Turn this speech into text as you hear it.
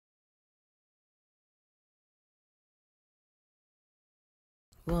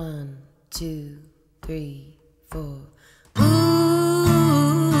1, 2, 3, 4. Ooh,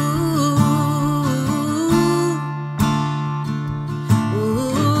 ooh,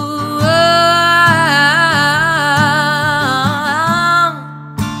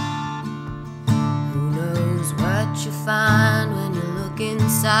 who knows what you find when you look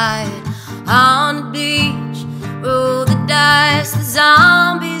inside? On the beach, roll the dice, the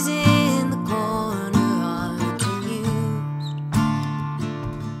zombies in the corner aren't amused.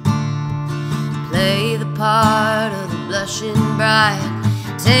 Play the part of the blushing bride,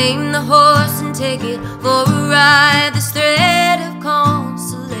 tame the horse and take it for a ride. This thread of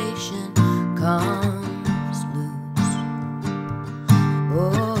consolation comes loose.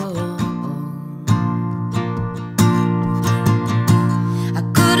 Oh, I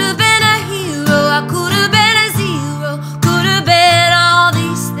could have been a hero, I could have been a zero, could have been all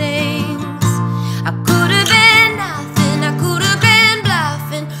these things. I could have been nothing, I could have been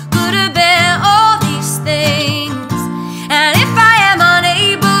bluffing, could have been all these things. And if I am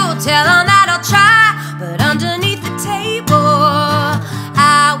unable, tell them that I'll try, but underneath the table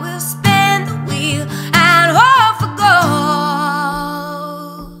I will spin the wheel and hope for gold.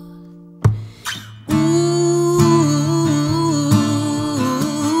 Ooh,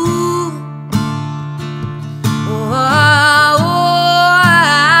 oh,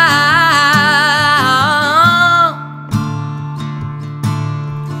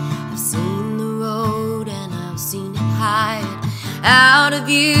 I've seen the road and I've seen it hide out of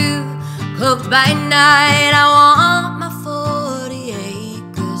view, cloaked by night. I want my 40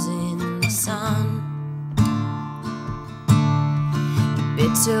 acres in the sun.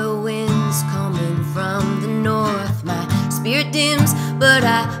 Bitter winds coming from the north, my spirit dims, but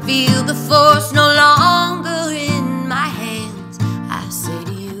I feel the force no longer in my hands. I say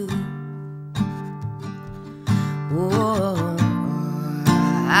to you, oh,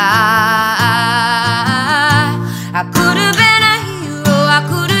 I could have been a hero, I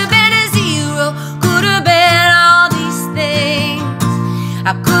could have been a zero, could have been all these things.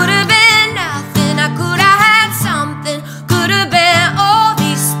 I could have been nothing, I could have had something, could have been all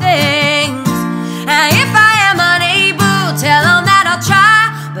these things. And if I am unable, tell them that I'll try,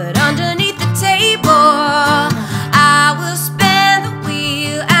 but underneath the table I will spin the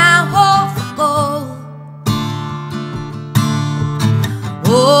wheel and hope for gold.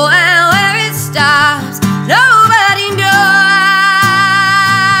 Oh, and where it stops, nobody knows.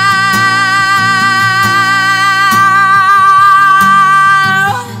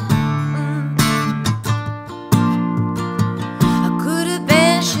 I could have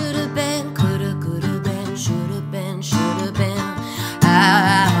been, should have been, could have been, should have been, should have been.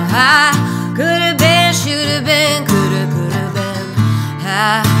 I could have been, should have been, could have been.